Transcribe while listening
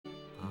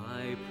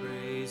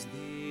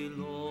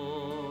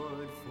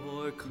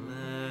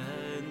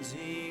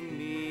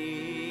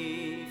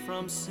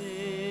from sin.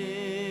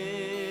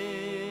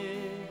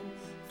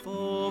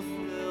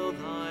 Fulfill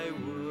thy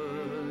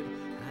word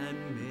and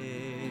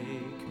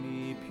make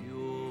me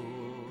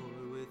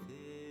pure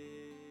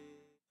within.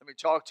 Let me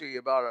talk to you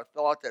about a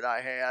thought that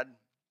I had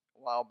a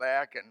while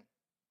back. And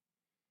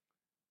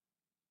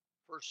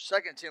first, 2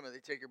 Timothy,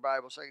 take your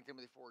Bible, 2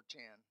 Timothy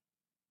 4:10.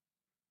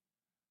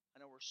 I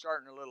know we're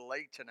starting a little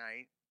late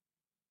tonight.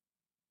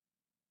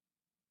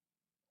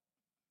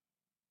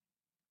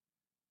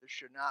 This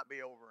should not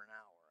be over an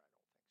hour. I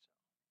don't think so.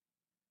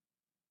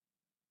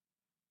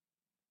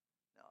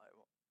 No, it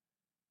won't.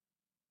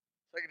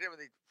 2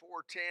 Timothy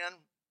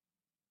 4:10.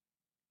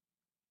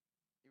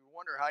 You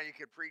wonder how you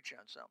could preach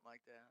on something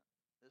like that.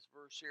 This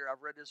verse here,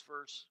 I've read this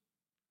verse,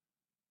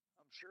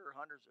 I'm sure,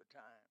 hundreds of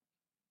times.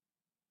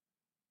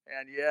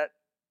 And yet,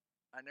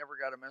 I never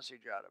got a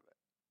message out of it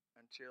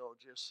until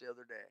just the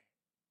other day.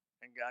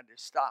 And God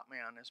just stopped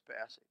me on this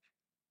passage.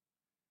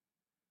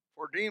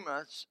 For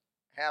Demas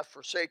hath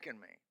forsaken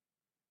me,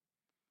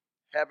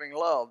 having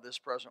loved this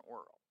present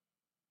world.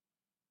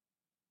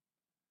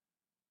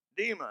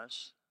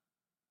 Demas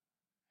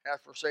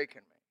hath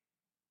forsaken me,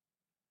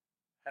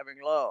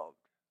 having loved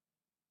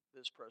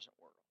this present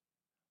world.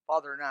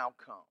 Father, now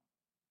come.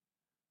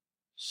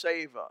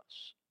 Save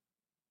us.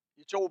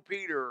 You told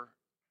Peter,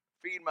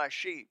 feed my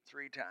sheep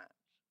 3 times.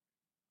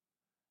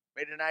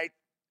 May tonight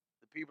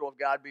the people of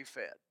God be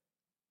fed.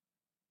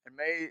 And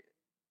may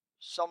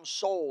some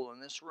soul in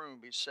this room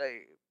be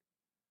saved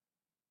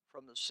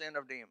from the sin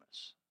of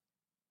Demas.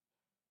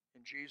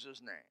 In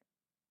Jesus' name,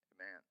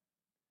 amen.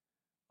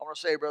 I want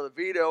to say Brother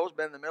Vito's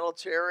been in the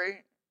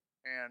military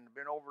and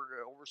been over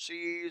to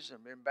overseas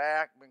and been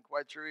back, been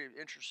quite through.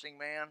 Interesting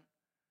man.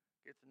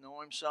 Get to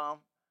know him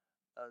some.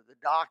 The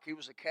doc, he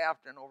was a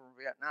captain over in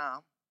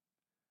Vietnam.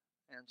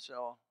 And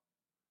so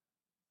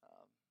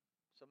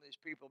some of these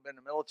people have been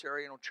in the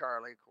military,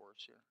 Charlie, of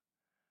course. Yeah.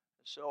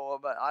 So,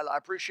 but I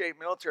appreciate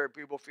military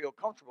people feel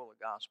comfortable with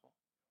the gospel.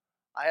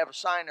 I have a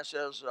sign that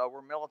says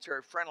we're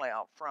military friendly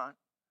out front.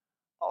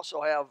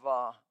 Also have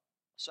a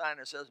sign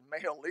that says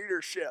male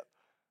leadership.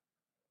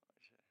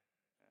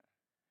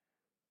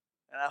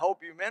 And I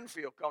hope you men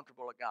feel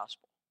comfortable with the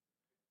gospel.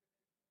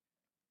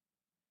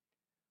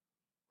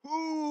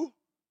 Who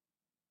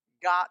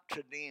got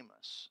to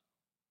Demas?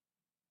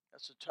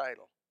 That's the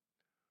title.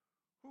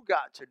 Who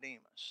got to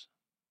Demas?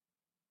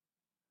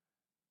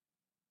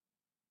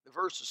 The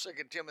verse is 2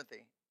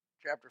 Timothy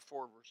chapter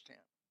 4, verse 10.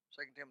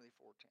 2 Timothy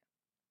 4:10.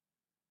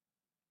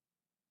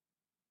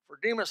 For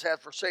Demas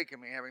hath forsaken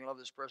me, having loved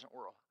this present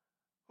world.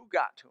 Who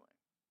got to him?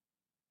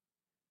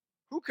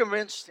 Who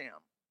convinced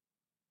him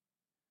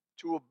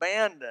to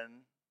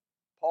abandon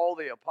Paul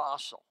the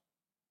Apostle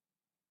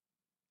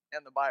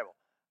and the Bible?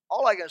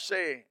 All I can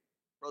say,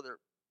 Brother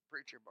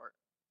Preacher Bart,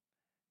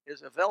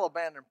 is if they'll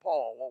abandon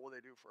Paul, what will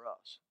they do for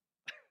us?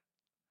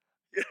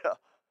 Yeah.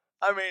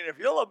 I mean, if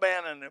you'll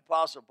abandon the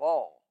Apostle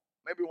Paul,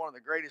 maybe one of the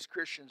greatest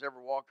Christians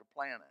ever walked the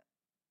planet,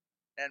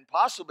 and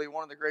possibly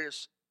one of the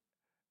greatest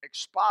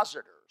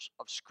expositors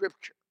of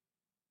Scripture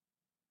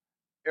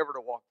ever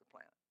to walk the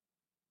planet,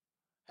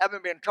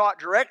 having been taught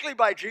directly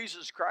by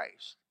Jesus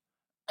Christ,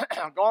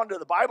 gone to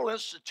the Bible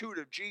Institute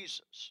of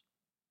Jesus.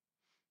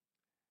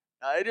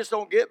 Now, it just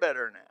don't get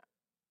better than that.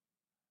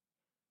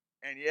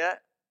 And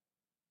yet,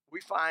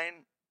 we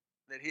find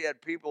that he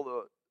had people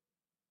that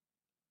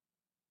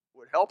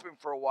would help him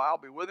for a while,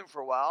 be with him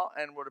for a while,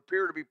 and would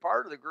appear to be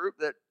part of the group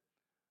that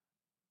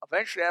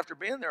eventually, after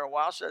being there a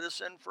while, said, "This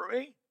isn't for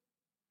me."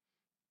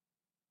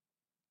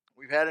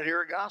 We've had it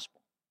here at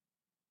Gospel.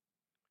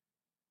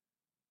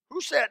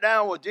 Who sat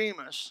down with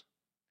Demas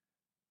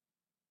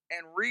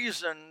and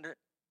reasoned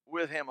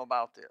with him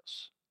about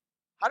this?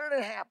 How did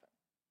it happen?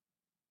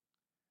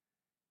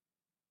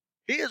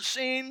 He had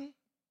seen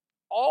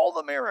all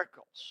the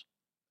miracles,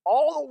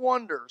 all the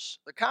wonders,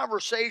 the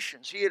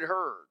conversations he had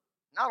heard.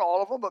 Not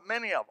all of them, but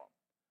many of them.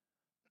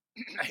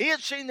 He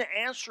had seen the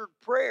answered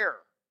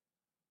prayer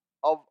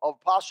of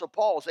Apostle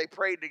Paul as they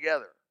prayed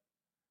together.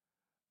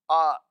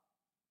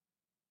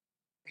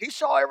 He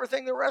saw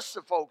everything the rest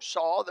of the folks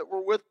saw that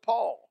were with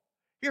Paul.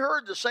 He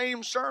heard the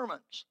same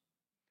sermons.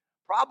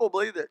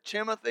 Probably that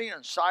Timothy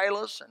and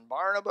Silas and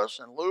Barnabas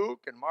and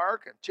Luke and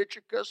Mark and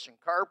Tychicus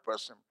and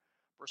Carpus and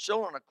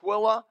Priscilla and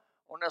Aquila,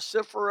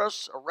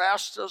 Onesiphorus,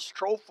 Erastus,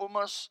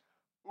 Trophimus,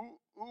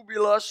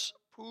 Eubulus,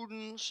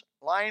 Pudens,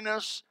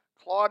 Linus,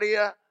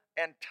 Claudia,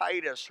 and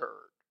Titus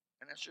heard.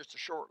 And that's just a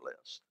short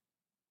list.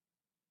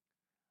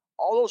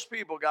 All those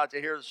people got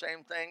to hear the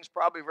same things,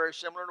 probably very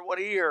similar to what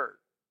he heard.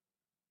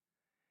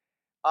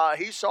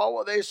 He saw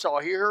what they saw.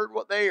 He heard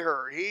what they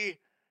heard. He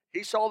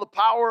saw the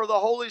power of the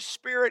Holy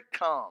Spirit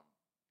come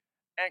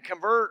and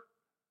convert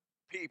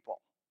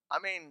people. I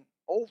mean,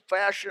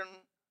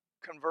 old-fashioned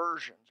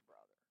conversions,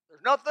 brother.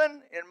 There's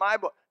nothing in my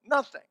book,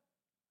 nothing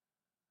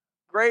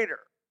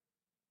greater.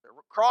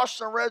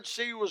 Crossing the Red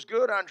Sea was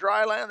good on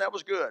dry land. That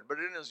was good, but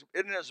it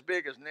isn't as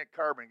big as Nick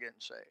Carbon getting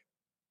saved.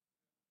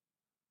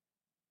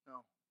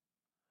 No.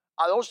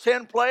 Those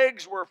 10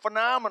 plagues were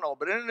phenomenal,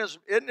 but it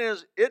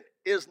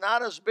is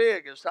not as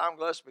big as Tom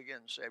Gillespie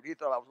getting saved. He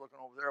thought I was looking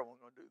over there. I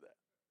wasn't going to do that.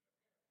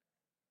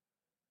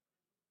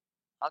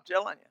 I'm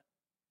telling you,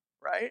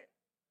 right?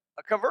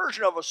 A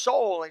conversion of a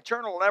soul, an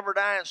eternal, never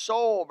dying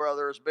soul,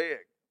 brother, is big.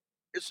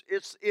 It's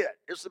it.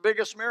 It's the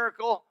biggest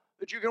miracle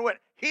that you can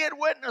witness. He had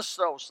witnessed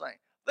those things.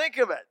 Think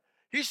of it.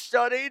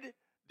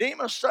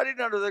 Demas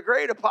studied under the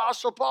great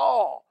apostle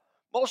Paul,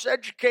 most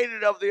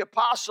educated of the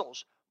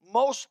apostles,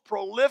 most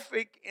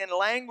prolific in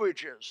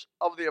languages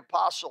of the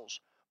apostles,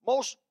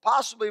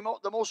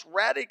 the most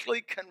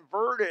radically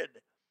converted,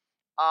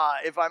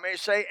 if I may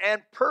say,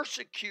 and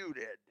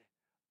persecuted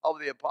of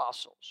the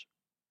apostles.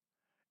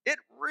 It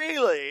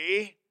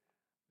really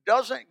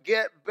doesn't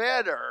get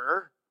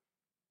better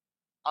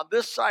on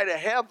this side of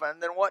heaven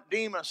than what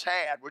Demas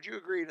had. Would you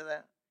agree to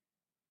that?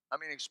 I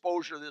mean,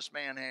 exposure this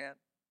man had.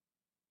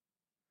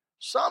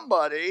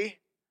 Somebody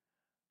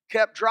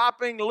kept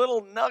dropping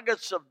little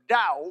nuggets of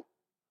doubt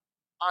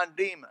on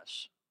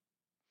Demas.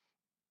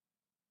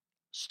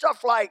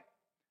 Stuff like,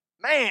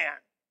 man,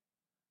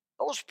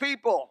 those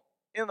people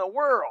in the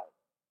world,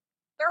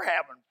 they're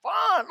having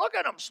fun. Look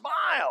at them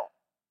smile.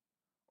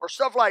 Or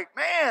stuff like,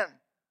 man,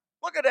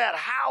 look at that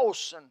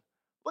house and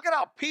look at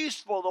how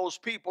peaceful those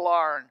people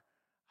are and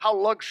how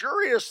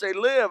luxurious they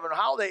live and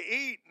how they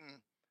eat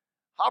and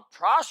how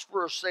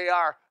prosperous they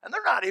are. And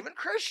they're not even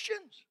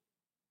Christians.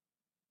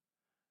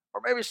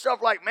 Or maybe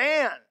stuff like,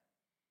 man,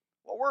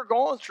 what we're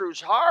going through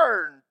is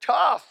hard and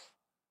tough.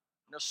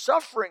 And the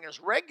suffering is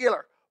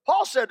regular.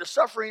 Paul said the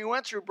suffering he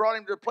went through brought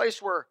him to a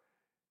place where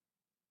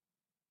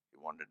he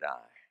wanted to die.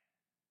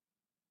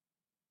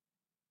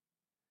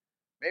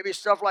 Maybe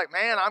stuff like,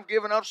 man, I'm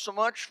giving up so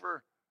much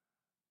for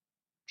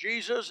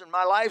Jesus and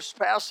my life's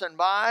passing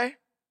by.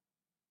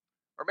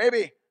 Or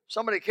maybe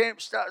somebody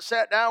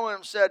sat down with him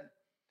and said,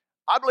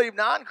 I believe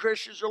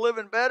non-Christians are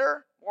living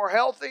better, more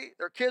healthy.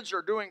 Their kids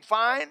are doing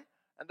fine,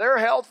 and they're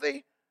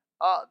healthy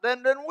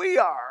than we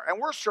are. And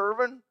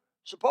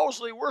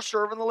supposedly we're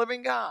serving the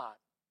living God.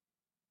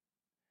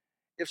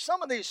 If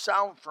some of these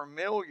sound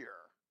familiar,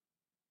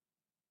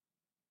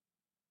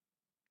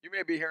 you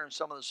may be hearing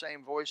some of the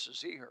same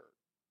voices he heard.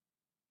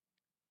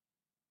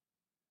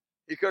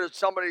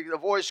 The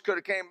voice could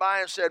have came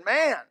by and said,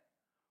 man,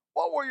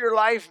 what will your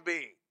life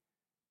be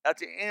at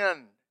the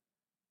end?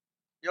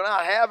 You'll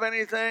not have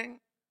anything.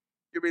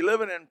 You'll be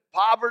living in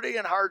poverty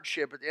and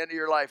hardship at the end of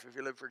your life if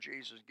you live for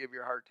Jesus and give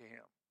your heart to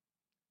him.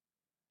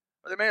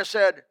 Or they may have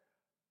said,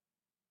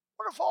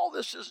 what if all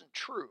this isn't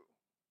true?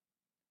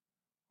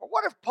 Or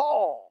what if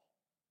Paul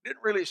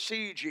didn't really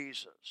see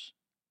Jesus?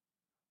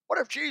 What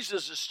if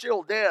Jesus is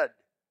still dead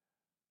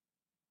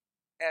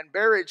and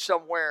buried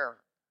somewhere,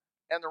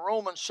 and the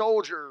Roman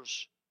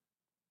soldiers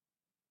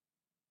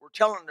were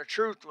telling the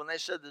truth when they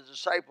said the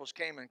disciples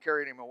came and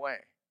carried him away?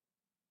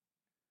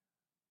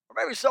 Or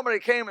maybe somebody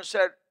came and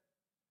said,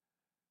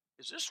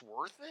 is this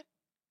worth it?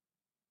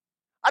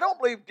 I don't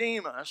believe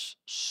Demas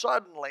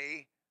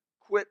suddenly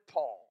quit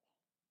Paul.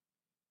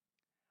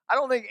 I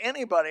don't think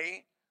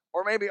anybody,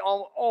 or maybe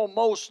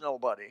almost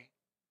nobody,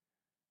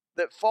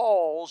 that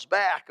falls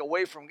back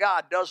away from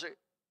God does it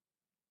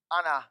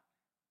on a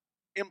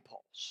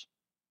impulse,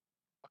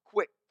 a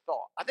quick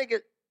thought. I think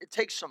it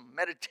takes some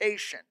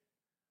meditation.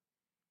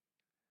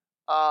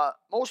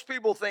 Most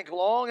people think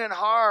long and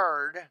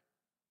hard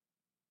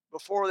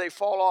before they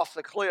fall off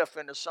the cliff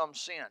into some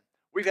sin.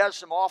 We've had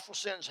some awful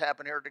sins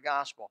happen here at the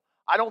gospel.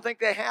 I don't think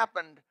they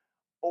happened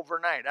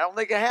overnight. I don't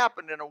think it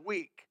happened in a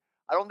week.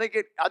 I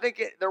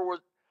think there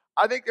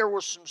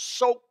was some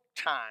soak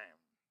time.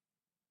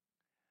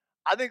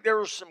 I think there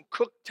was some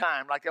cook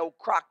time, like the old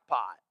crock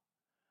pot.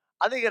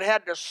 I think it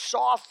had to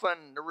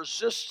soften the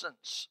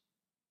resistance.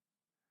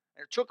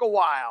 And it took a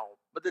while.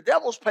 But the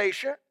devil's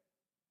patient.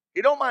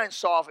 He don't mind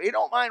softening. He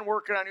don't mind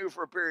working on you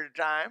for a period of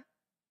time.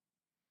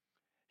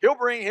 He'll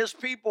bring his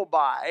people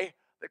by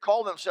that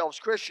call themselves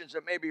Christians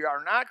that maybe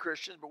are not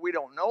Christians, but we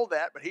don't know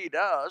that, but he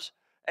does.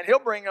 And he'll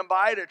bring them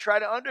by to try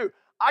to undo.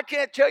 I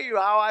can't tell you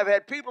how I've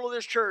had people of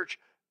this church,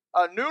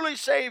 newly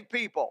saved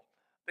people,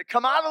 that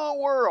come out of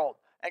the world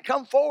and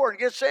come forward and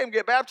get saved and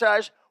get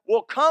baptized,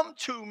 will come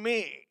to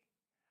me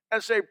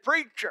and say,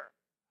 preacher,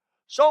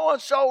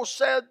 so-and-so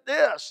said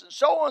this, and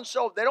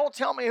so-and-so. They don't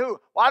tell me who.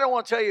 Well, I don't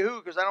want to tell you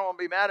who because I don't want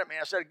to be mad at me.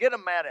 I said, get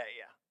them mad at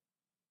you.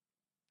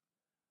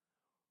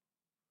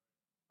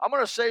 I'm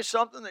going to say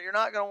something that you're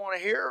not going to want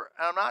to hear,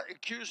 and I'm not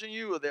accusing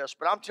you of this,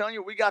 but I'm telling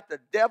you, we got the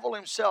devil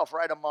himself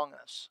right among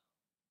us.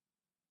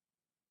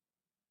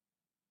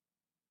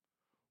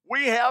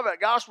 We have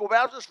at Gospel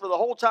Baptist, for the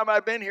whole time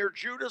I've been here,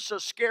 Judas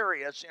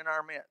Iscariot in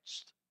our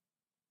midst.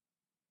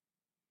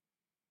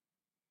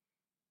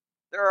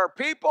 There are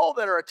people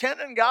that are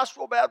attending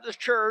Gospel Baptist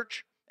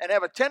Church and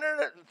have attended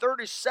it in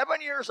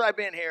 37 years I've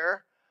been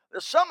here,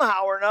 that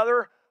somehow or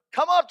another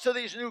come up to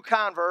these new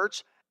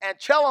converts and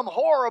tell them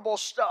horrible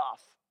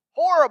stuff.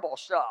 Horrible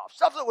stuff.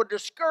 Stuff that would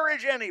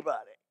discourage anybody.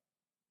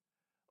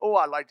 Oh,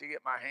 I'd like to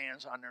get my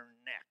hands on their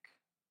neck.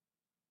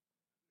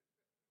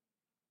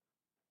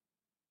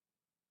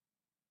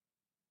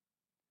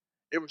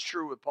 It was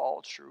true with Paul.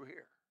 It's true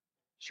here.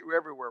 It's true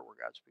everywhere where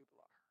God's people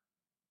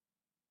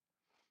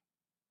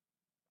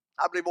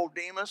are. I believe old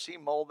Demas, he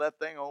mulled that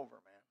thing over,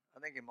 man. I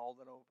think he mulled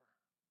it over.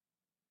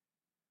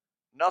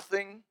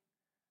 Nothing.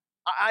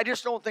 I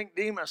just don't think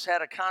Demas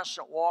had a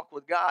constant walk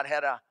with God,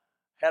 had a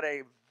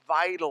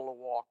vital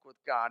walk with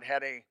God,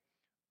 had a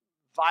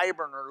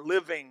vibrant or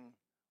living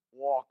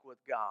walk with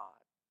God.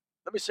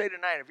 Let me say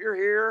tonight, if you're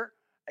here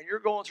and you're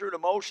going through the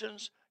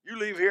motions, you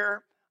leave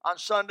here on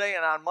Sunday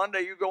and on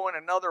Monday you go in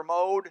another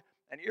mode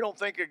and you don't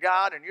think of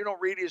God and you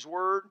don't read His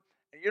Word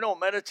and you don't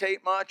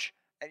meditate much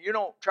and you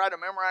don't try to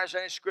memorize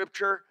any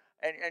scripture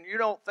and you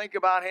don't think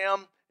about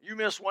Him, you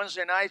miss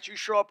Wednesday nights, you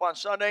show up on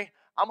Sunday,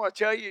 I'm going to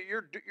tell you,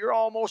 you're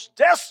almost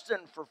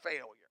destined for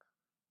failure.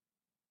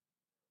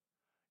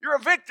 You're a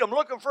victim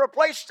looking for a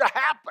place to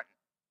happen.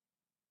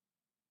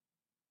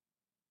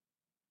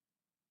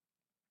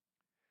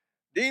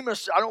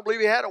 Demas, I don't believe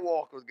he had a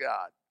walk with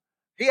God.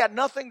 He had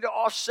nothing to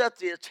offset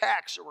the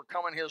attacks that were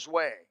coming his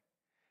way.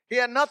 He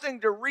had nothing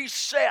to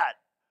reset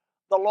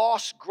the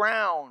lost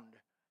ground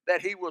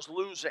that he was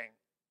losing.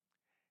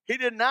 He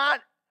did not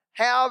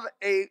have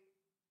a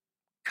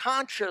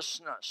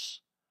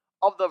consciousness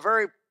of the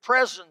very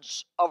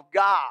presence of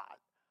God.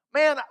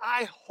 Man,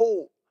 I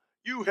hope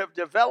you have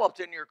developed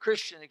in your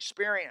Christian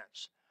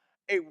experience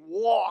a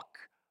walk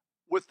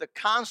with the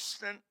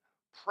constant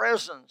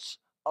presence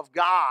of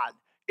God.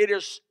 It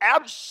is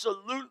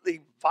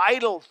absolutely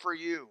vital for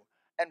you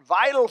and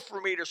vital for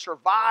me to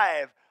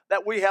survive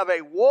that we have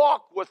a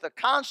walk with the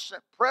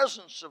constant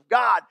presence of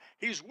God.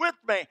 He's with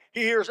me.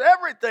 He hears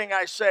everything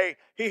I say.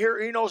 He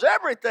knows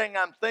everything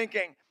I'm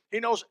thinking. He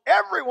knows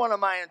every one of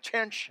my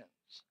intentions.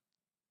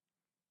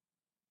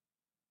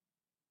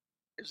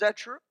 Is that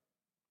true?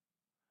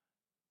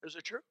 Is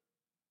it true?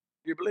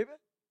 Do you believe it?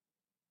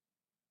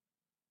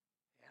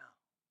 Yeah.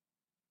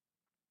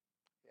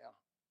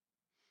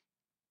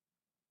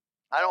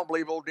 I don't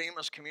believe old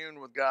Demas communed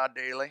with God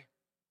daily.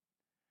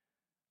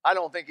 I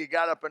don't think he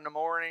got up in the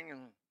morning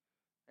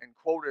and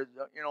quoted,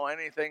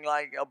 anything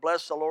like,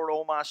 bless the Lord,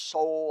 oh my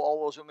soul,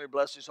 all those whom he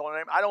bless his holy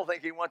name. I don't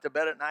think he went to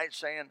bed at night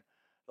saying,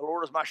 the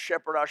Lord is my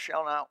shepherd, I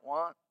shall not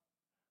want.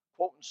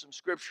 Quoting some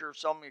scripture,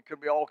 it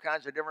could be all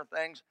kinds of different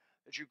things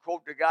that you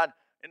quote to God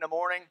in the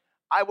morning.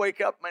 I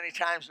wake up many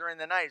times during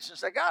the night.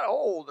 Since I got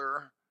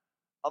older,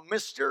 a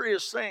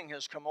mysterious thing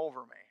has come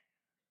over me.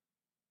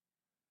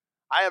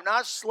 I have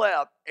not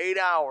slept 8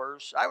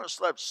 hours. I haven't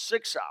slept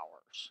 6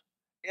 hours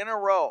in a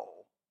row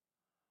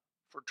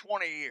for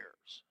 20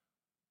 years.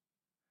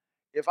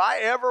 If I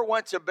ever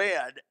went to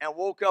bed and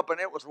woke up and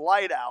it was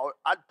light out,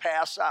 I'd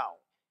pass out.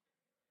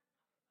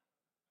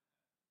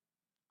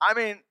 I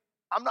mean,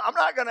 I'm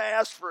not going to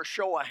ask for a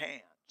show of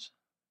hands.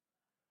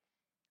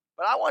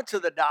 But I went to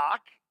the doc.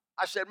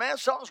 I said, man,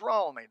 something's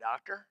wrong with me,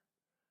 doctor.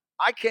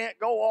 I can't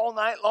go all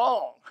night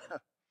long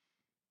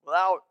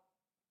without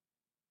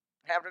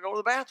having to go to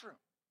the bathroom.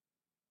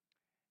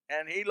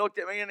 And he looked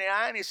at me in the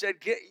eye and he said,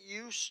 get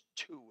used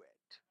to it.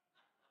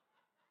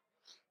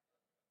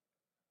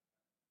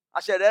 I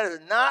said, that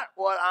is not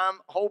what I'm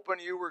hoping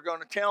you were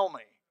going to tell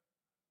me.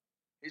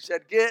 He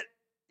said, get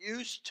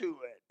used to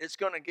it. It's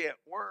going to get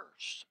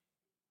worse.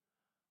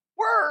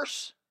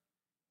 Worse?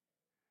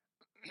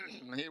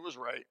 He was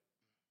right.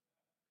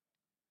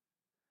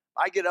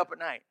 I get up at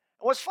night.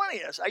 And what's funny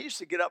is I used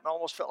to get up and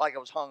almost felt like I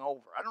was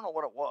hungover. I don't know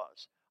what it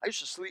was. I used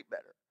to sleep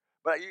better.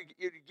 But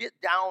you get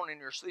down in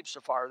your sleep so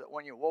far that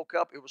when you woke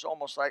up, it was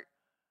almost like,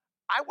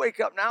 I wake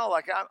up now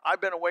like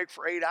I've been awake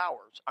for 8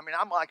 hours. I mean,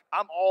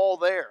 I'm all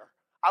there.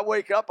 I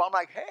wake up, I'm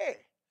like, hey,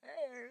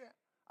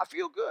 I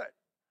feel good.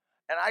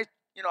 And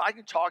I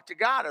can talk to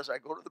God as I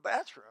go to the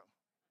bathroom.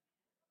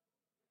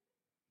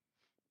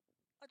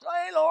 I say,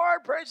 hey,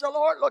 Lord, praise the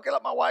Lord. Looking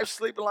at my wife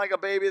sleeping like a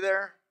baby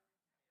there.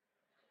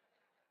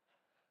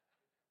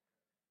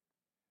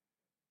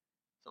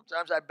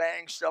 Sometimes I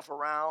bang stuff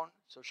around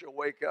so she'll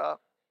wake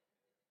up.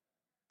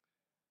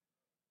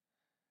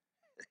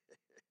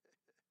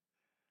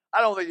 I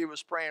don't think he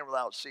was praying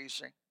without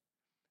ceasing.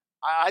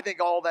 I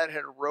think all that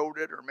had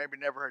eroded or maybe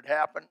never had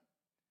happened.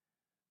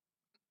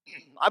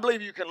 I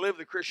believe you can live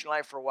the Christian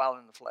life for a while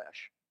in the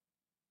flesh.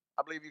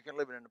 I believe you can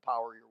live it in the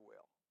power of your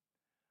will.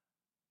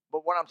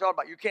 But what I'm talking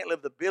about, you can't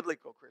live the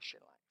biblical Christian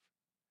life.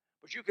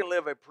 But you can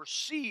live a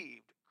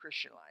perceived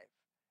Christian life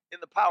in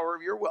the power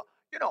of your will.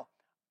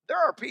 There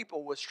are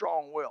people with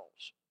strong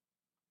wills.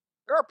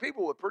 There are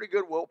people with pretty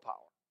good willpower.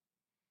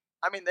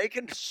 I mean, they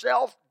can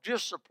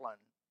self-discipline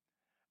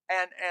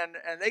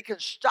and they can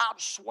stop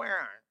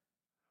swearing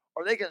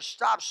or they can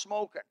stop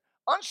smoking.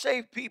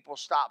 Unsaved people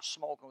stop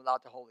smoking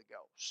without the Holy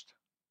Ghost.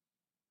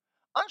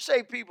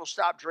 Unsaved people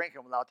stop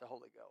drinking without the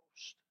Holy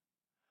Ghost.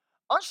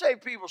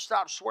 Unsaved people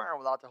stop swearing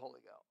without the Holy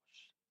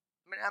Ghost.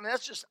 I mean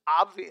that's just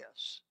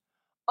obvious.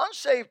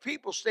 Unsaved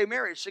people stay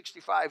married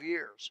 65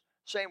 years,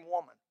 same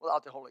woman,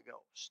 without the Holy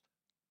Ghost.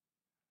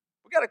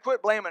 We got to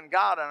quit blaming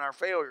God on our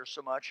failures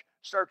so much,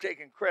 start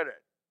taking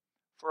credit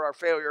for our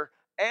failure,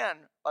 and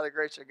by the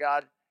grace of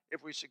God,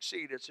 if we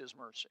succeed, it's His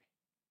mercy.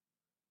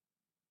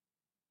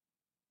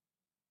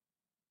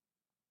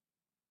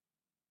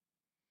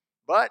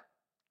 But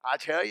I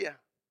tell you,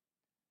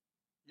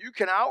 you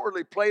can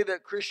outwardly play the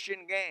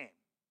Christian game.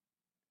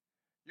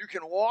 You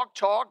can walk,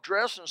 talk,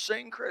 dress, and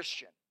sing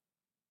Christian.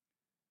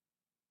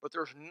 But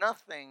there's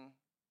nothing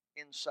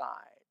inside.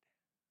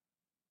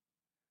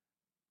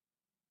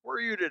 Where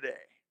are you today?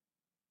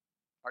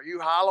 Are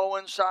you hollow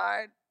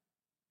inside?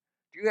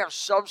 Do you have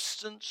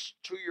substance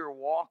to your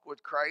walk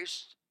with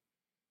Christ?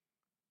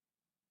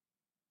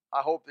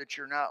 I hope that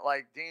you're not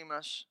like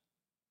Demas,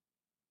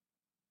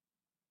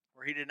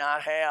 where he did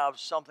not have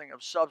something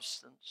of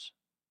substance.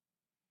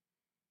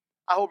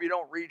 I hope you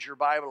don't read your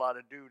Bible out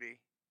of duty.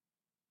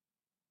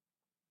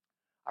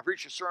 I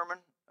preach a sermon.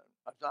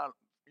 It's not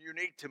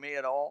unique to me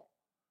at all.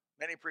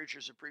 Many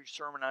preachers have preached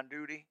sermon on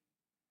duty.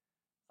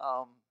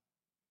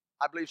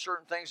 I believe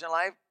certain things in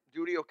life,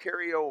 duty will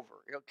carry you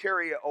over. It'll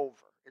carry you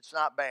over. It's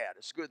not bad.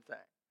 It's a good thing.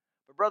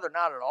 But brother,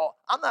 not at all.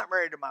 I'm not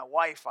married to my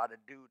wife out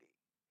of duty.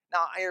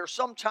 Now, there's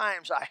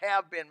sometimes I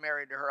have been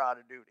married to her out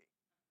of duty.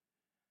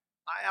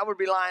 I would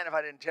be lying if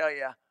I didn't tell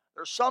you.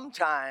 There's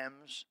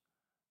sometimes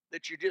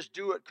that you just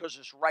do it because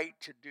it's right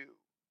to do.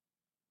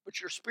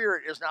 But your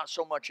spirit is not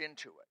so much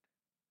into it.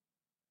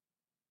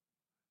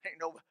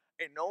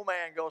 Ain't no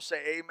man gonna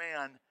say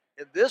amen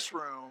in this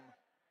room.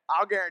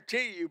 I'll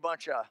guarantee you a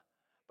bunch of.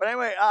 But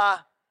anyway,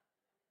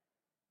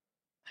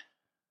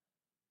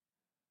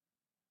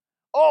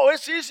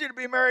 it's easy to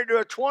be married to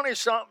a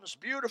 20-something's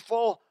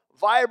beautiful,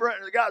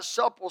 vibrant, and got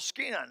supple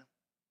skin.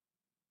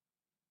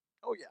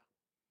 Oh, yeah.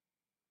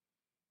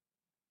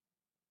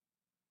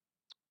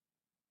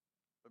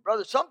 But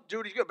brother, some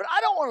duty's good, but I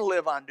don't want to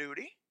live on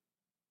duty.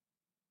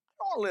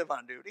 I don't want to live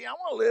on duty. I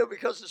want to live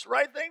because it's the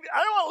right thing.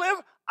 I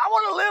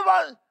want to live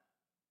on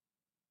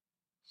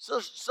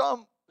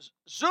some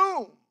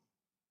Zoom.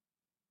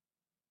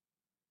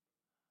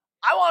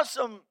 I want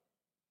some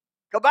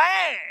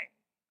kabang.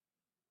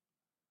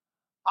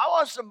 I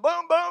want some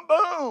boom, boom,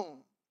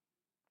 boom.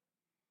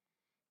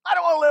 I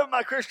don't want to live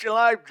my Christian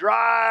life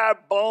dry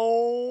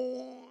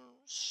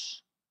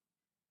bones.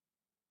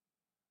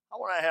 I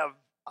want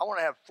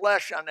to have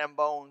flesh on them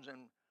bones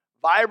and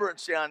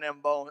vibrancy on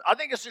them bones. I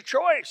think it's a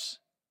choice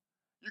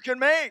you can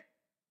make.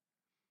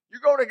 You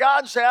go to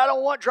God and say, I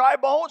don't want dry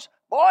bones.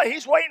 Boy,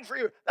 he's waiting for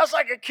you. That's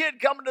like a kid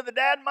coming to the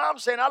dad and mom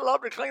saying, I'd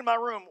love to clean my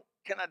room.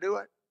 Can I do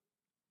it?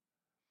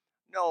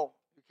 No,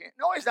 you can't.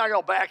 No, he's not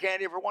going to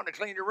backhand you for wanting to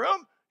clean your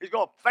room. He's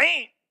going to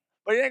faint,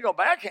 but he ain't going to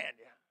backhand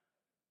you.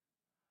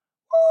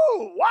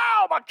 Oh,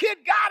 wow, my kid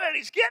got it.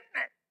 He's getting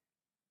it.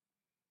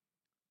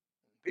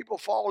 People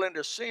fall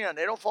into sin.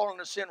 They don't fall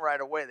into sin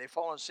right away. They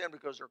fall into sin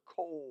because they're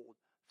cold.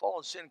 Fall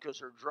into sin because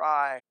they're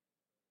dry.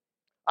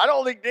 I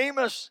don't think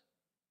Demas,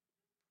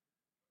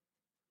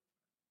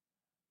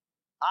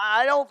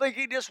 I don't think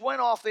he just went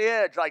off the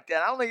edge like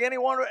that. I don't think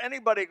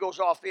anybody goes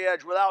off the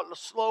edge without a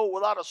slow.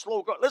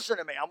 Listen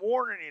to me. I'm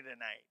warning you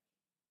tonight.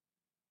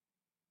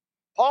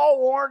 Paul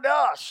warned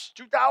us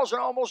 2,000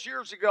 almost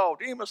years ago.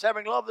 Demas,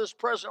 having loved this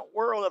present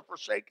world, have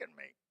forsaken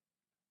me.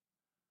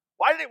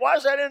 Why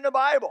is that in the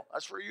Bible?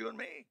 That's for you and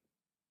me.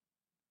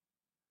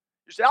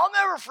 You say, I'll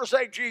never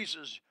forsake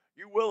Jesus.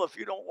 You will if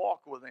you don't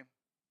walk with him.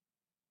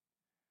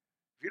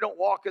 If you don't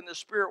walk in the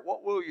Spirit,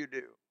 what will you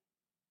do?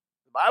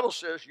 The Bible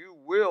says you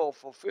will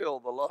fulfill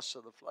the lusts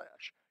of the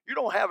flesh. You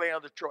don't have any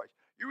other choice.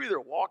 You either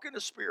walk in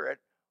the Spirit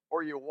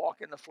or you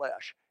walk in the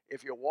flesh.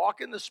 If you walk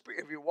in the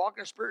Spirit,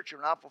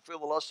 you'll not fulfill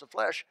the lusts of the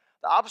flesh.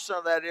 The opposite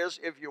of that is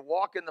if you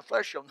walk in the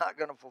flesh, you're not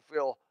going to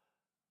fulfill,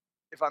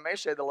 if I may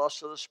say, the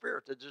lusts of the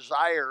Spirit, the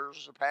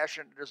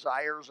passionate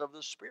desires of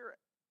the Spirit.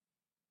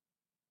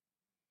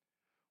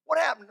 What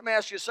happened? Let me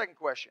ask you a second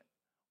question.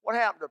 What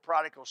happened to the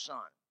prodigal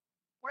son?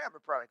 What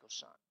happened to the prodigal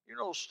son? You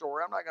know the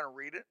story. I'm not going to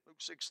read it. Luke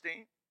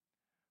 16.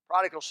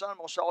 Prodigal son,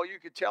 most all you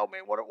could tell me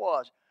what it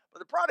was. But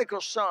the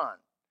prodigal son,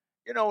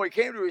 he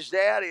came to his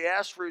dad. He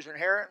asked for his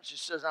inheritance. He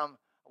says, I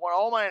want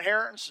all my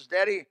inheritance. His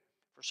daddy,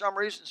 for some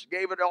reason,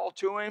 gave it all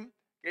to him,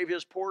 gave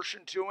his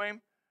portion to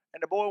him.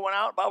 And the boy went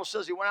out. The Bible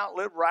says he went out and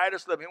lived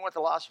riotous living. He went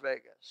to Las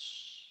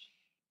Vegas.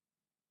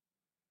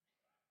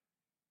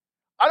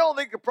 I don't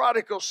think the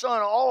prodigal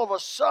son all of a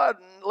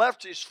sudden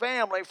left his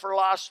family for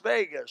Las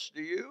Vegas,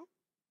 do you?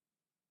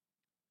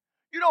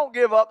 You don't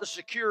give up the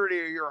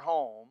security of your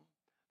home,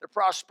 the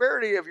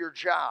prosperity of your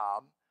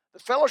job, the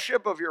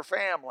fellowship of your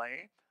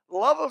family, the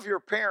love of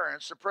your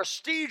parents, the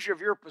prestige of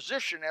your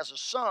position as a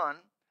son,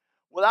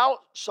 without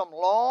some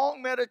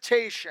long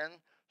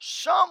meditation.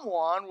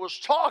 Someone was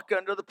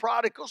talking to the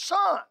prodigal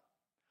son.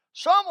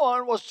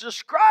 Someone was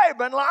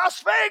describing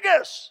Las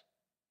Vegas.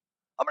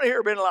 How many here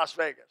have been to Las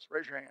Vegas?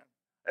 Raise your hand.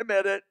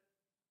 Admit it.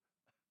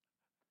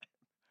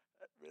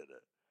 Admit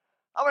it.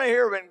 How many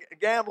here have been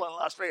gambling in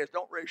Las Vegas?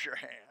 Don't raise your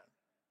hand.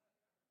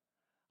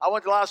 I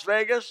went to Las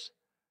Vegas,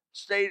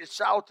 stayed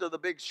south of the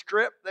big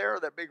strip there.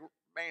 That big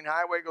main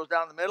highway goes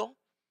down the middle.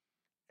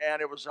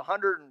 And it was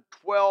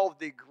 112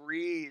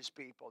 degrees,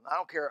 people. I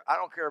don't care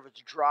if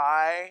it's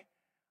dry,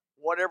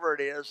 whatever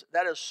it is.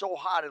 That is so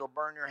hot it'll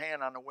burn your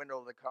hand on the window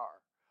of the car.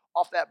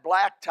 Off that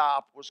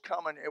blacktop was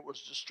coming. It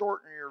was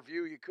distorting your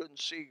view. You couldn't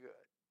see good.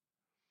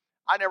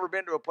 I'd never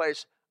been to a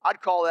place,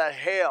 I'd call that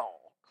hell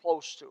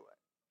close to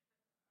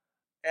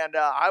it. And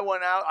I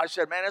went out. I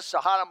said, man, it's so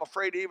hot, I'm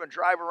afraid to even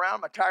drive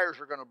around. My tires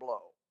are going to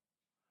blow.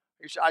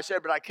 I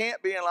said, but I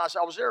can't be in Los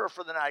Angeles. I was there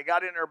for the night. I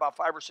got in there about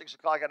 5 or 6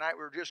 o'clock at night.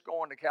 We were just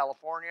going to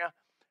California.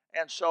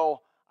 And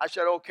so I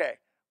said, okay,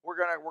 we're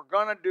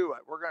gonna do it.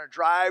 We're gonna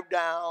drive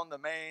down the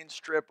main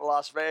strip of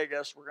Las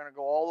Vegas. We're gonna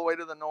go all the way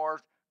to the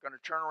north, gonna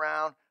turn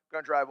around,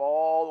 gonna drive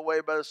all the way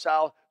by the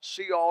south,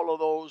 see all of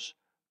those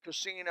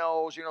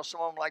casinos,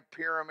 some of them like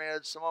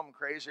pyramids, some of them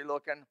crazy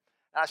looking. And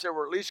I said,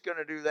 we're at least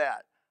gonna do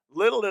that.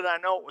 Little did I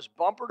know it was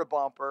bumper to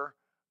bumper,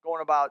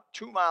 going about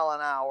 2 miles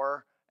an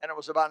hour, and it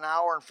was about an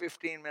hour and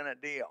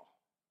 15-minute deal.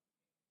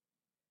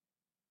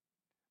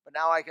 But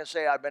now I can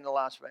say I've been to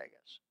Las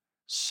Vegas.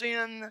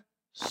 Sin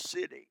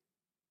City.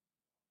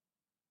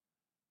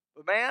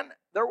 But man,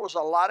 there was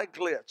a lot of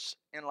glitz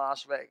in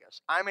Las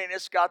Vegas. I mean,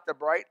 it's got the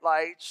bright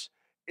lights.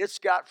 It's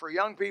got, for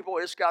young people,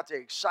 it's got the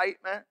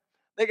excitement.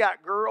 They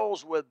got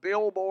girls with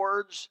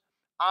billboards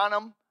on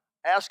them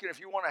asking if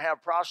you want to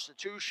have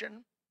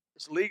prostitution.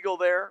 It's legal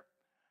there.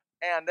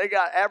 And they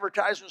got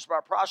advertisements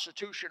about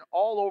prostitution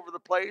all over the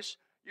place.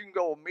 You can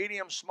go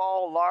medium,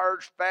 small,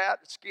 large, fat,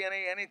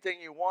 skinny, anything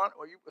you want.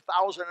 Or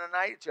 1,000 a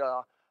night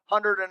to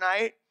 100 a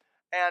night.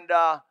 And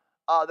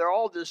they're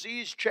all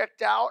disease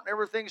checked out and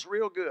everything's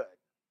real good.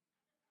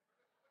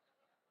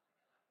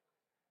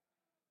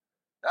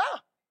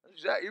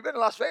 Exactly. You've been to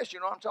Las Vegas,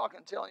 I'm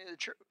telling you the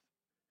truth.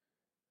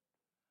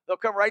 They'll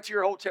come right to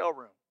your hotel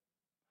room.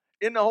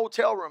 In the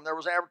hotel room, there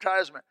was an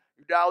advertisement.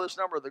 You dial this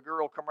number, the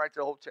girl will come right to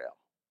the hotel.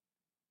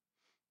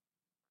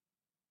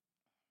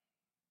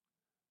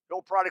 The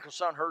old prodigal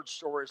son heard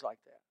stories like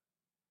that.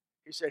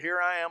 He said, here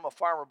I am, a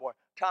farmer boy.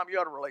 Tom, you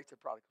ought to relate to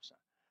the prodigal son.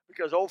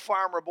 Because old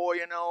farmer boy,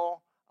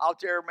 out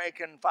there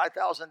making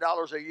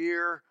 $5,000 a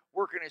year,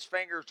 working his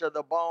fingers to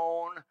the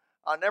bone,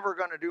 never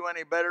going to do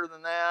any better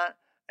than that,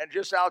 and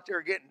just out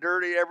there getting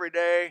dirty every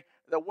day.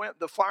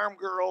 The farm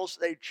girls,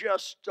 they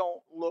just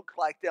don't look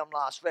like them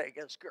Las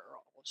Vegas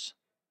girls.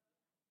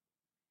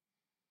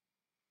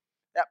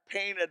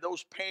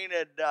 Those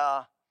painted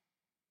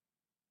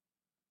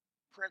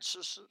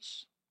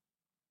princesses.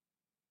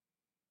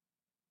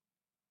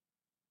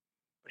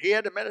 But he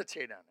had to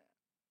meditate on that.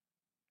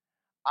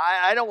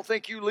 I don't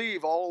think you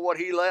leave all of what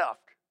he left.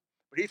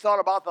 But he thought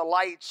about the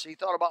lights. He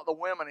thought about the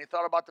women. He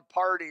thought about the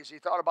parties. He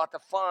thought about the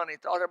fun. He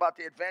thought about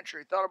the adventure.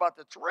 He thought about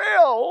the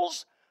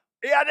thrills.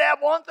 He had to have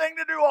one thing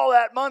to do all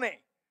that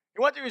money.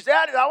 He went to his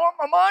dad and said, I want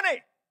my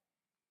money.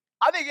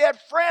 I think he had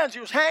friends. He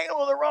was hanging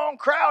with the wrong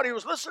crowd. He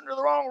was listening to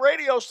the wrong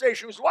radio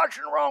station. He was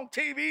watching the wrong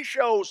TV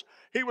shows.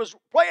 He was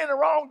playing the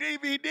wrong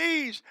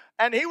DVDs.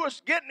 And he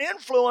was getting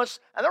influenced.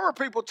 And there were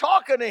people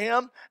talking to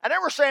him. And they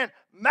were saying,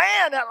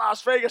 man, that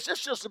Las Vegas,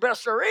 it's just the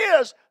best there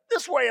is.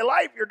 This way of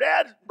life your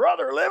dad and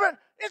brother are living,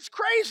 it's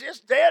crazy. It's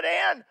dead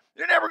end.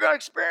 You're never going to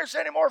experience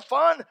any more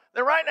fun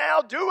than right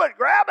now. Do it.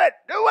 Grab it.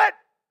 Do it.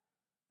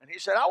 And he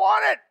said, I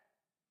want it.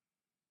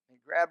 He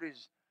grabbed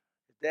his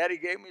daddy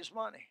gave me his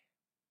money.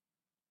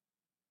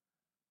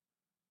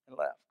 And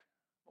left.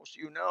 Most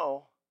of you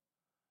know,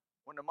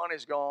 when the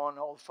money's gone,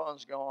 all the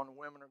fun's gone, the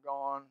women are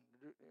gone,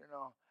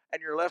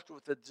 and you're left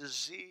with a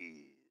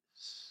disease.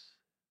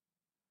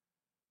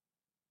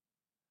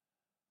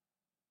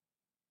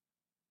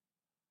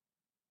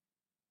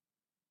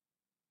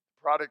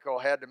 The prodigal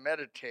had to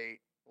meditate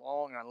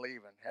long on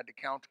leaving, had to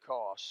count the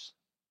costs.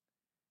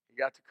 He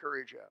got the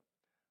courage up.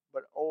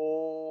 But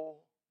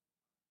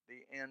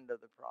the end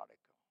of the prodigal.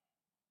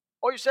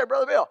 Oh, you said,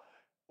 Brother Bill,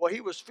 well,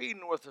 he was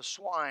feeding with the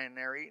swine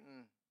there,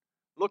 eating,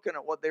 looking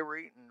at what they were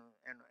eating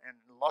and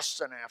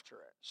lusting after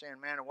it,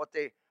 saying, man, and what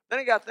they, then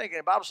he got thinking,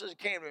 the Bible says he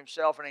came to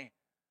himself and he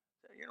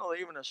said,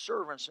 even the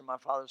servants in my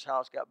father's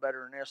house got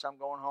better than this, I'm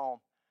going home.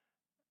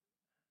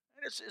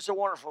 And it's a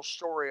wonderful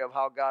story of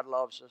how God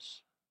loves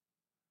us.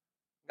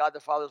 God the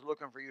Father's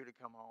looking for you to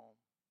come home.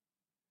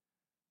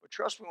 But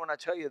trust me when I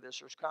tell you this,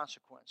 there's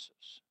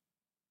consequences.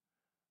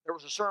 There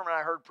was a sermon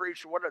I heard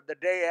preached the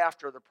day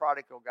after the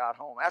prodigal got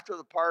home. After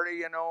the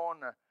party, and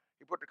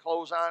he put the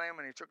clothes on him,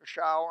 and he took a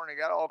shower, and he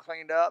got all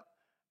cleaned up,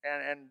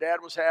 and Dad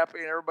was happy,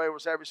 and everybody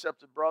was happy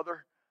except the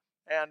brother.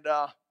 And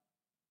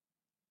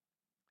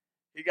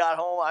he got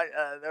home. I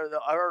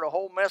heard a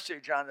whole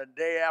message on the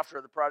day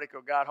after the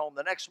prodigal got home.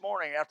 The next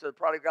morning, after the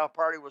prodigal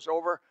party was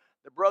over,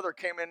 the brother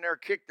came in there,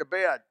 kicked the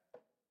bed.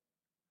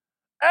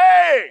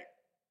 Hey,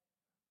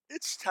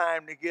 it's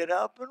time to get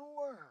up and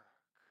work.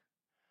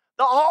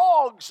 The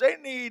hogs, they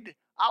need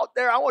out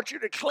there. I want you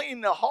to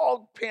clean the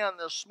hog pen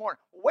this morning.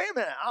 Wait a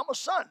minute, I'm a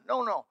son.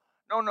 No.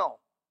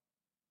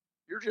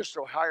 You're just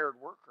a hired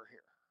worker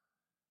here.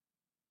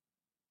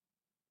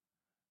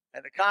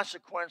 And the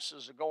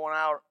consequences of going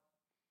out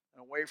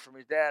and away from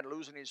his dad,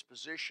 losing his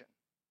position.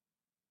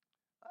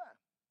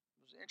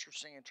 It was an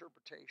interesting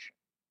interpretation.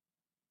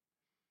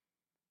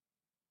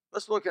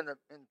 Let's look in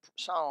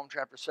Psalm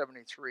chapter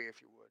 73,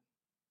 if you would.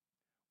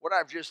 What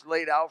I've just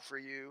laid out for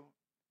you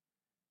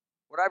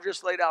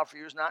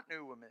is not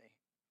new with me.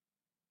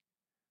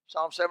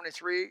 Psalm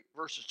 73,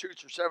 verses 2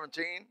 through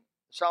 17. The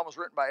psalm was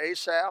written by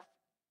Asaph.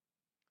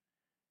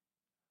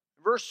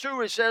 Verse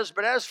 2, he says,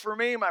 but as for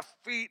me, my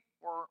feet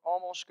were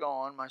almost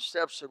gone. My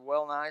steps had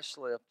well nigh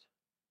slipped.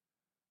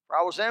 For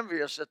I was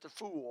envious at the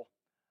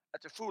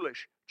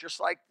foolish, just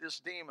like this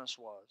Demas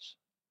was.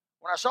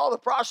 When I saw the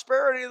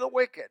prosperity of the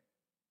wicked,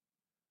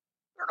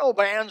 there are no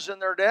bands in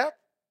their death,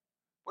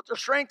 but their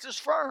strength is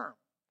firm.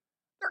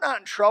 They're not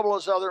in trouble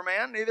as other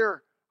men,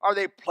 neither are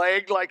they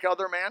plagued like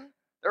other men.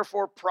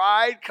 Therefore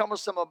pride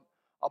cometh them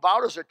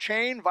about as a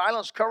chain,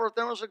 violence covereth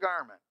them as a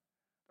garment.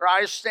 Their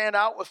eyes stand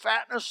out with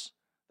fatness.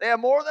 They have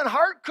more than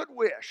heart could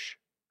wish.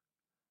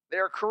 They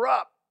are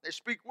corrupt. They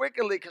speak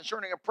wickedly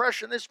concerning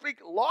oppression. They speak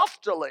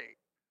loftily.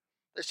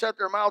 They set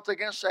their mouth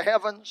against the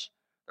heavens.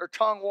 Their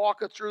tongue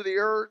walketh through the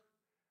earth.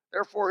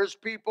 Therefore his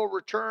people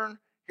return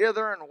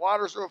hither, and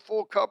waters of a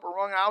full cup are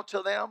wrung out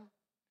to them.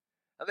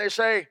 And they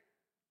say,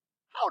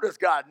 how doth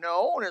God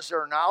know? And is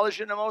there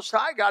knowledge in the Most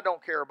High? God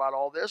don't care about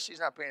all this. He's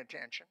not paying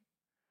attention.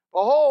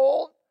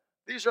 Behold,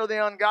 these are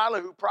the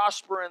ungodly who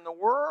prosper in the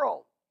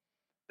world.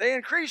 They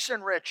increase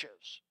in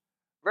riches.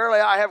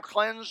 Verily, I have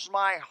cleansed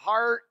my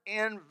heart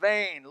in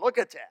vain. Look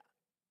at that.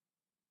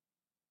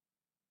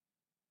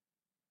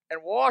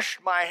 And washed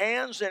my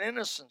hands in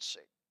innocency.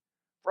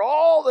 For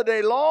all the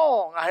day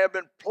long I have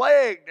been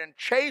plagued and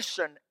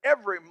chastened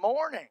every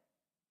morning.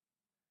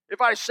 If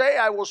I say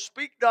I will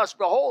speak thus,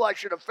 behold, I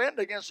should offend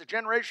against the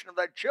generation of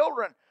thy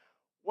children.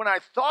 When I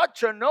thought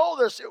to know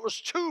this, it was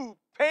too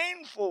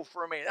painful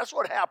for me. That's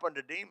what happened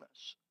to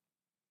Demas.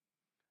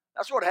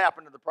 That's what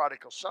happened to the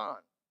prodigal son.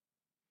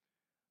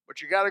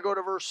 But you got to go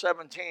to verse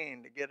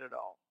 17 to get it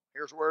all.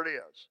 Here's where it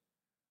is.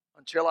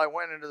 Until I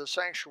went into the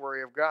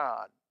sanctuary of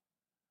God,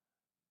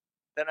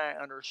 then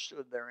I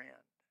understood their end.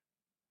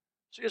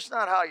 See, it's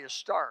not how you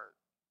start.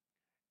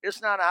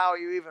 It's not how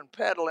you even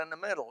pedal in the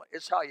middle.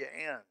 It's how you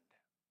end.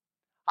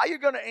 How you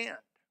going to end?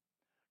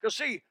 Because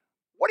see,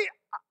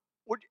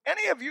 would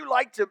any of you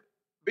like to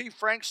be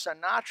Frank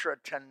Sinatra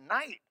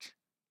tonight?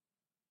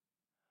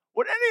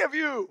 Would any of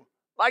you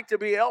like to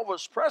be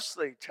Elvis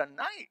Presley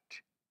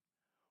tonight?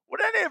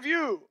 Would any of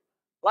you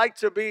like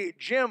to be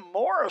Jim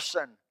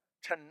Morrison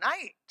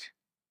tonight?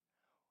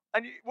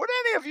 And would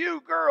any of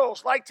you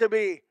girls like to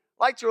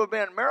have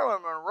been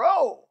Marilyn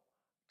Monroe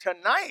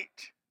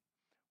tonight?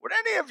 Would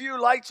any of you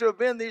like to have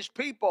been these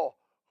people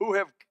who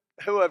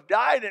have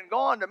died and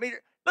gone to meet?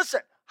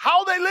 Listen,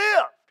 how they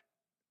lived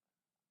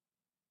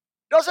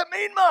doesn't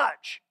mean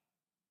much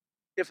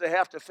if they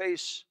have to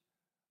face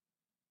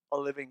a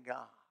living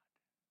God.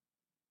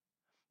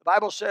 The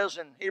Bible says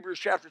in Hebrews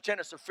chapter 10,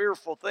 it's a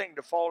fearful thing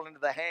to fall into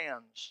the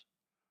hands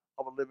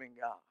of a living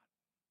God.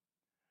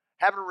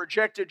 Having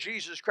rejected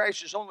Jesus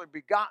Christ, his only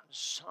begotten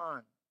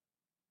Son,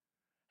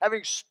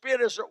 having spit,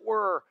 as it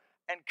were,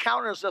 and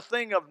counted as a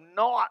thing of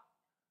naught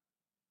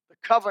the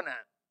covenant,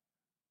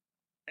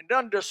 and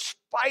done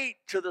despite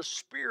to the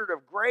Spirit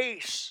of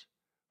grace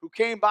who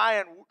came by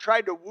and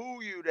tried to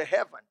woo you to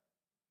heaven.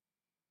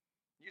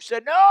 You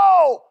said,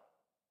 no,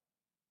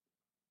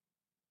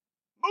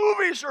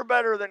 movies are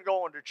better than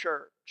going to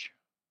church.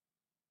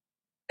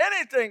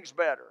 Anything's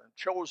better, and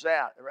chose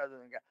that rather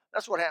than God.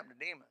 That's what happened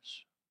to Demas.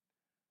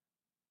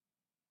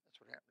 That's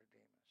what happened to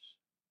Demas.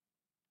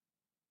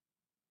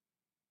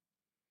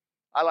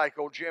 I like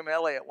old Jim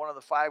Elliot, one of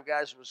the 5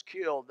 guys who was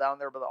killed down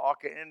there by the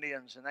Auca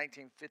Indians in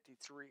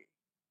 1953.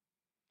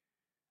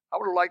 I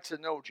would have liked to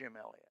know Jim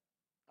Elliot.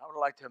 I would have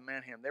liked to have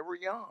met him. They were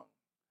young.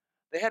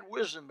 They had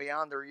wisdom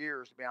beyond their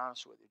years, to be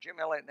honest with you. Jim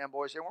Elliot and them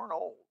boys, they weren't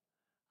old.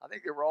 I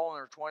think they were all in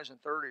their 20s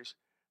and 30s.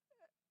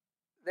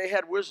 They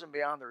had wisdom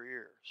beyond their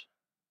years.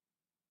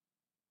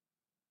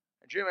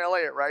 And Jim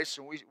Elliot writes,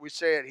 and we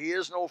say it, he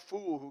is no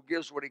fool who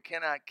gives what he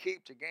cannot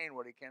keep to gain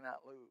what he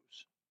cannot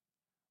lose.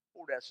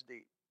 Oh, that's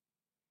deep.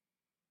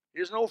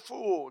 He is no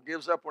fool who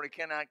gives up what he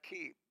cannot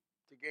keep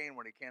to gain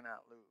what he cannot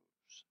lose.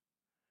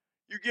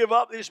 You give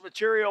up these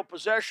material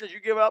possessions,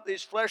 you give up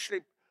these fleshly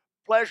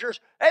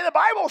pleasures. Hey, the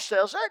Bible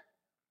says it.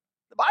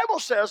 The Bible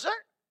says it.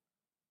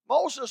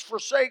 Moses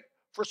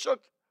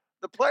forsook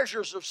the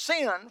pleasures of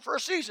sin for a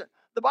season.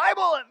 The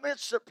Bible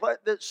admits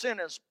that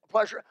sin is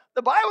pleasure.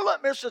 The Bible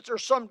admits that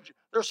there's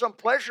some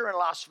pleasure in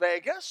Las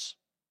Vegas.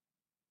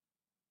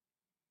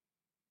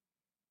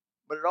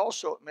 But it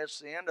also admits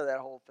the end of that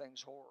whole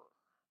thing's horror.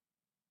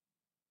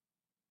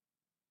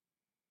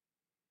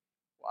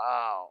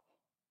 Wow.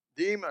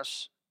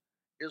 Demas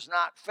is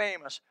not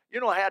famous. You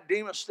know, had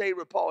Demas stayed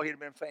with Paul, he'd have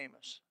been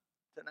famous.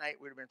 Tonight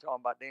we'd have been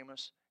talking about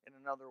Demas in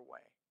another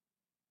way.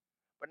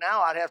 But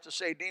now I'd have to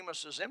say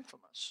Demas is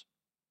infamous.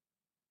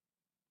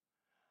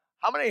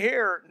 How many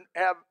here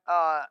have,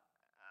 I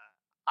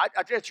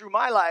tell you, through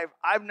my life,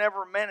 I've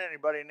never met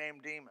anybody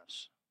named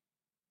Demas.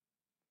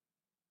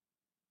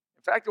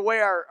 In fact, the way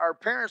our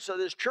parents of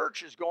this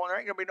church is going, there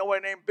ain't going to be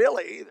nobody named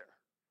Billy either.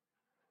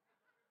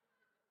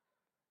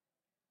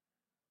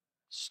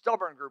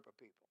 Stubborn group of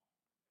people.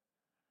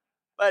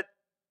 But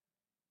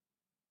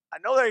I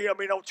know there ain't going to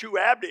be no 2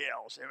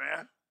 Abdiels,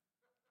 amen?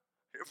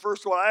 The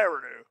first one I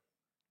ever knew.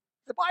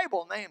 The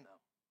Bible name them.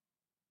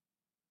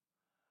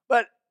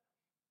 But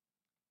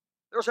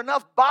there's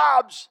enough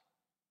Bobs.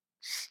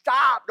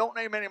 Stop. Don't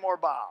name any more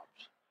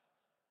Bobs.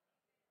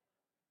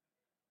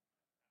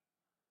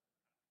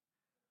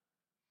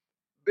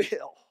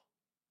 Bill.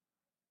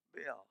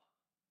 Bill.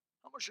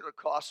 How much should it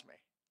cost me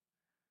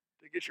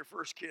to get your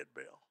first kid,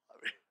 Bill?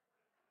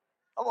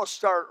 I'm going to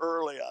start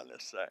early on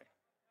this thing.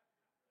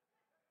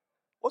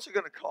 What's it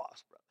going to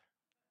cost, brother?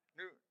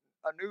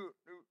 New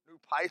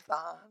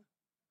Python?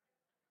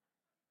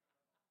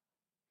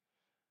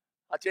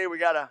 I tell you,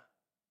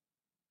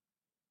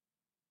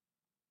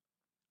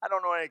 I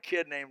don't know any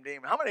kid named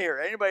Demas. How many here?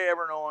 Anybody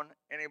ever known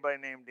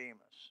anybody named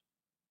Demas?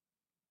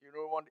 You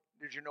know one?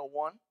 Did you know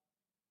one?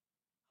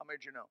 How many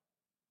did you know?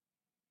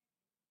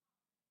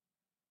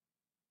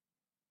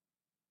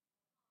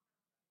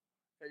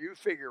 Yeah, you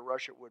figure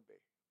Russia would be.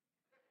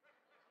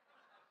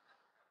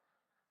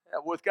 Yeah,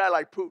 with a guy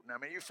like Putin, I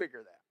mean, you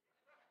figure that.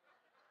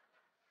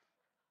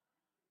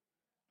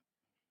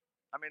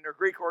 I mean, they're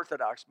Greek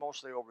Orthodox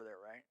mostly over there,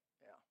 right?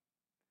 Yeah.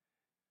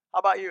 How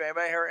about you?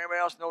 Anybody here? Anybody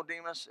else know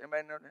Demas?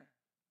 Anybody know?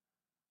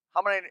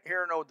 How many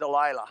here know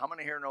Delilah? How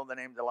many here know the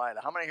name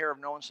Delilah? How many here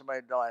have known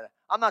somebody Delilah?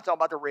 I'm not talking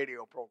about the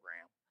radio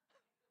program.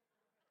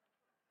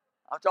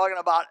 I'm talking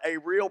about a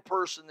real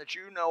person that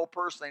you know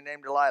personally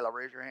named Delilah.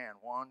 Raise your hand.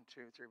 1,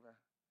 2, 3.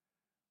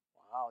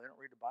 Wow, they don't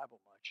read the Bible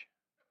much.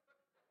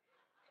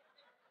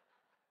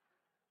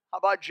 How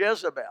about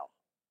Jezebel?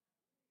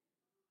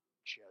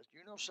 Do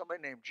you know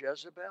somebody named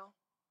Jezebel?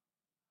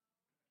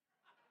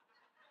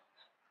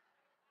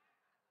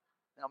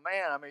 Now,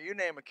 man, I mean, you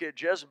name a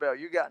kid Jezebel,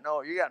 you got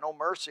no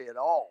mercy at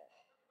all.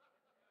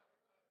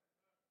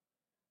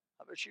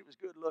 I bet she was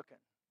good looking.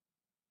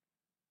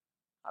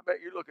 I bet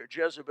you look at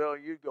Jezebel,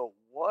 you go,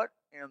 what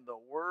in the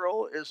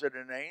world? Is it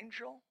an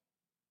angel?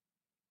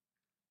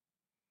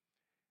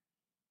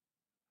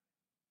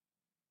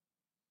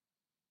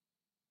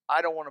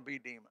 I don't want to be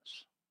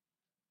Demas.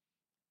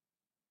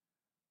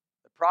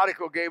 The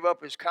prodigal gave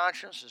up his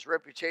conscience, his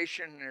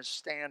reputation, and his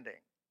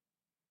standing.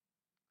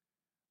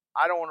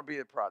 I don't want to be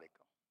the prodigal.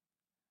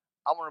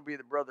 I want to be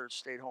the brother that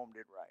stayed home,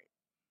 did right.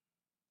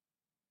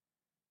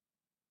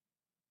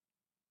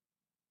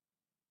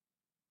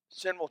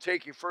 Sin will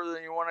take you further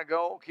than you want to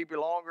go, keep you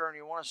longer than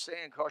you want to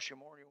stay, and cost you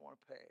more than you want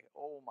to pay.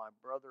 Oh, my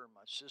brother and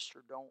my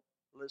sister, don't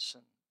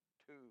listen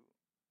to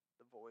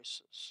the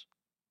voices.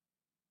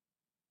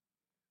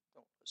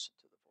 Don't listen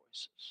to the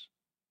voices.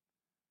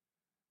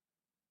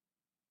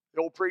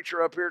 The old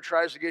preacher up here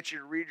tries to get you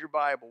to read your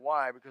Bible.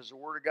 Why? Because the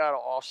Word of God will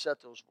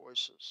offset those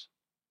voices.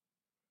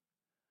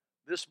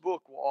 This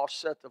book will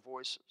offset the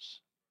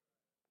voices.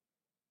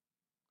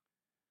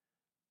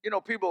 You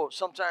know,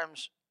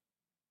 sometimes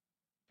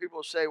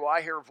people say, well,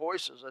 I hear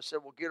voices. I said,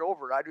 well, get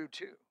over it. I do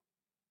too.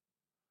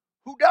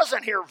 Who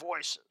doesn't hear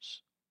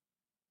voices?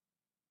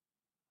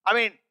 I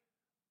mean,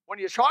 when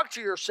you talk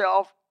to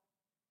yourself,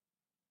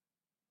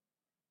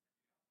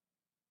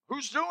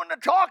 who's doing the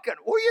talking?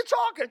 Who are you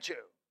talking to?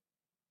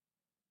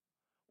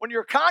 When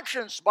your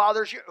conscience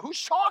bothers you,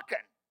 who's talking?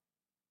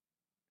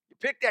 You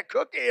pick that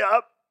cookie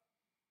up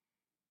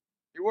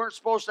you weren't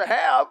supposed to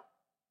have.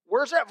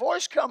 Where's that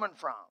voice coming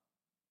from?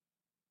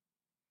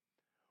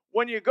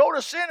 When you go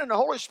to sin and the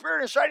Holy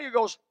Spirit inside of you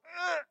goes,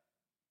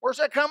 where's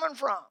that coming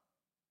from?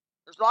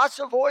 There's lots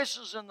of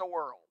voices in the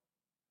world.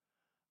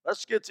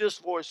 Let's get this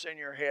voice in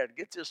your head.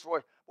 Get this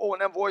voice. Well, when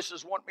them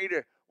voices want me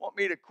to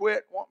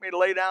quit, want me to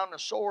lay down the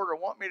sword, or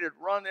want me to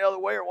run the other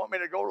way, or want me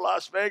to go to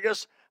Las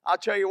Vegas, I'll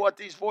tell you what,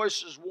 these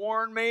voices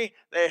warn me.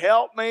 They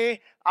help me.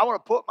 I'm gonna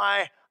put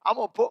my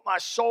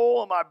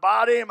soul and my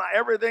body and my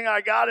everything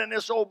I got in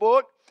this old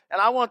book,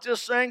 and I want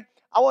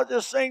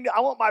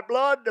my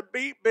blood to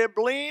be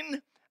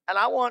bleed, and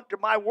I want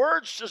my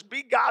words to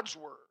be God's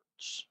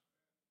words.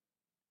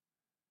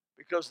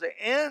 Because the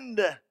end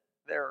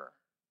there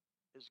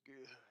is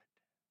good.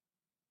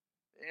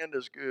 The end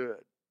is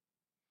good.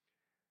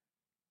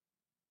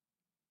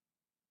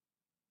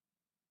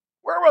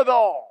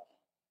 Wherewithal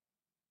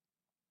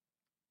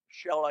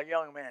shall a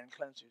young man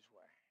cleanse his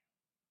way?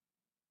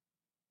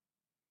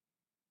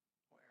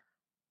 Where?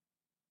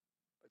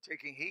 By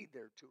taking heed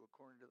thereto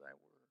according to thy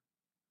word.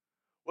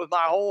 With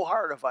my whole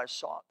heart have I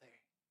sought thee.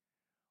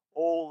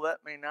 Oh,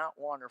 let me not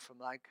wander from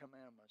thy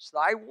commandments.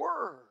 Thy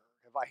word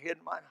have I hid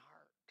in mine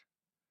heart,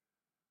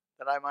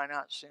 that I might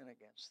not sin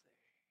against thee.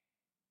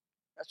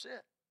 That's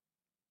it.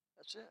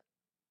 That's it.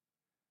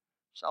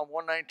 Psalm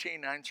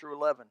 119, 9 through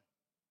 11.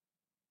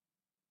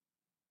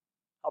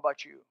 How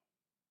about you?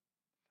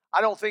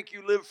 I don't think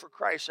you live for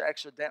Christ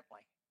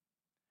accidentally.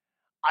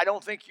 I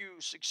don't think you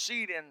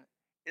succeed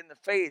in the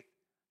faith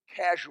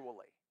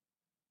casually.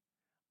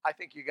 I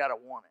think you got to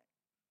want it.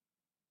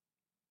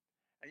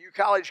 And you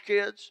college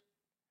kids,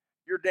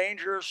 you're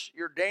dangerous.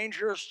 You're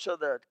dangerous to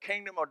the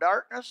kingdom of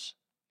darkness.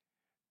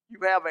 You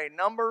have a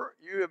number.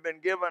 You have been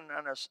given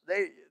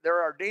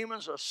there are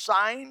demons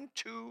assigned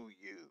to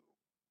you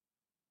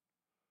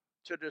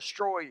to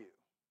destroy you,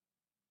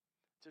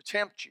 to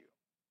tempt you.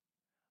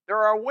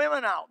 There are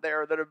women out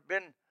there they're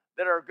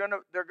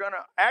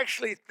gonna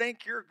actually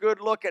think you're good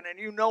looking, and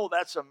you know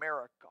that's a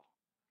miracle.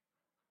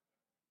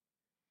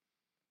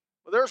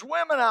 But there's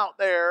women out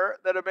there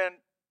that have been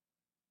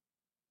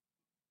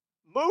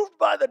moved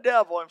by the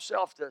devil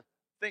himself to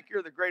think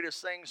you're the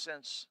greatest thing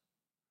since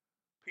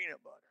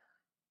peanut butter.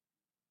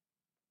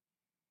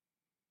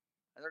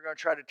 and they're going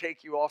to try to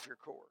take you off your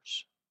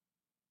course.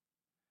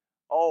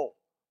 Oh,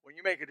 when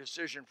you make a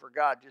decision for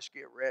God, just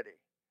get ready.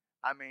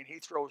 I mean, he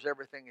throws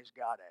everything he's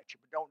got at you,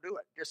 but don't do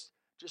it.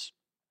 Just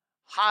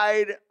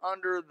hide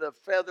under the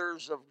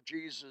feathers of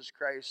Jesus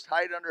Christ.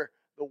 Hide under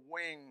the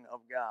wing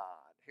of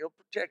God. He'll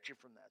protect you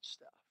from that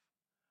stuff.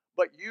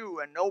 But you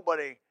and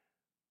nobody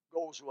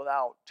goes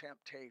without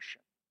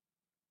temptation.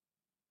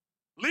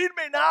 Lead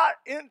me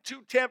not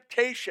into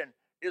temptation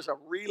is a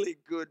really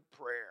good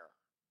prayer.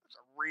 It's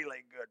a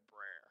really good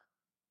prayer.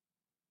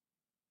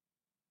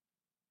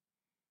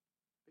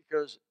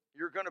 Because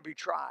you're going to be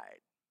tried.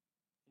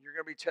 You're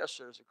going to be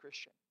tested as a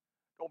Christian.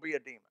 Don't be a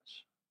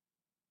Demas.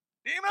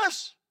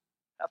 Demas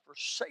have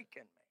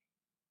forsaken me,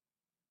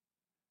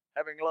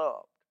 having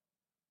loved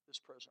this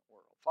present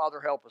world.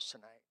 Father, help us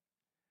tonight.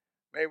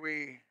 May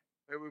we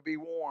be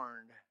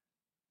warned.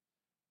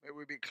 May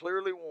we be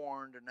clearly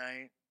warned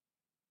tonight.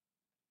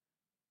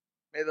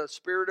 May the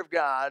Spirit of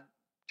God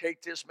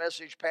take this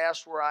message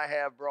past where I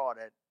have brought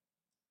it,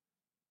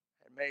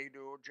 and may He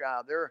do a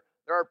job. There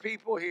are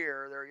people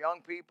here, there are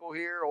young people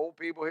here, old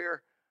people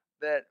here,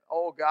 that,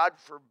 oh, God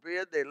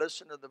forbid, they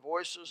listen to the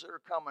voices that are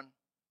coming.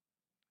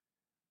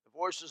 The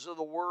voices of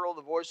the world,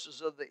 the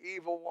voices of the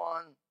evil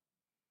one,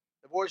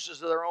 the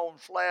voices of their own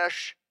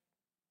flesh,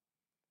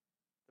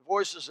 the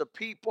voices of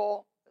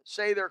people that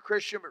say they're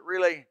Christian, but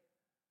really,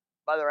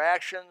 by their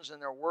actions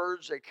and their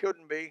words, they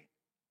couldn't be.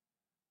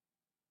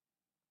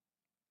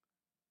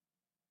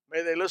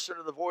 May they listen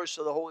to the voice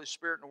of the Holy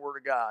Spirit and the Word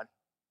of God.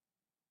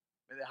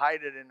 May they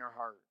hide it in their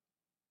heart.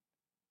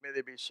 May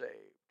they be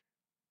saved.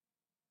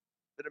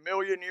 That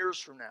 1,000,000 years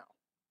from now,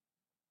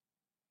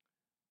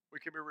 we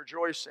can be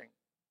rejoicing.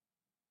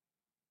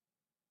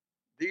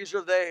 These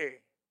are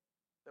they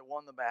that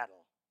won the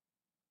battle.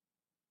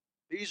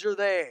 These are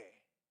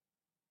they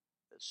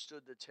that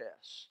stood the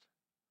test.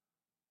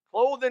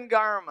 Clothed in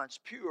garments,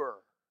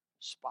 pure,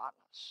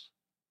 spotless.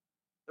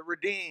 The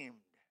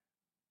redeemed,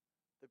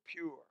 the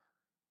pure,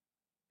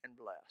 and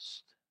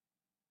blessed.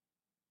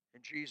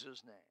 In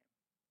Jesus' name,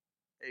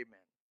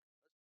 amen.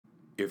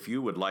 If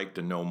you would like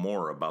to know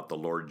more about the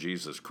Lord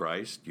Jesus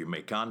Christ, you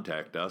may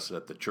contact us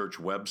at the church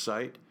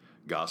website,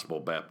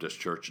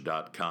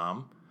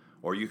 gospelbaptistchurch.com,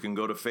 or you can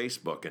go to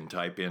Facebook and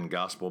type in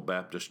Gospel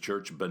Baptist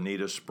Church,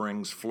 Bonita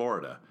Springs,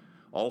 Florida.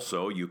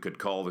 Also, you could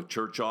call the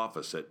church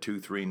office at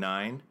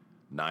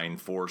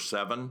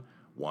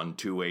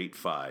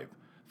 239-947-1285.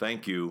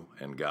 Thank you,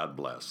 and God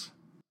bless.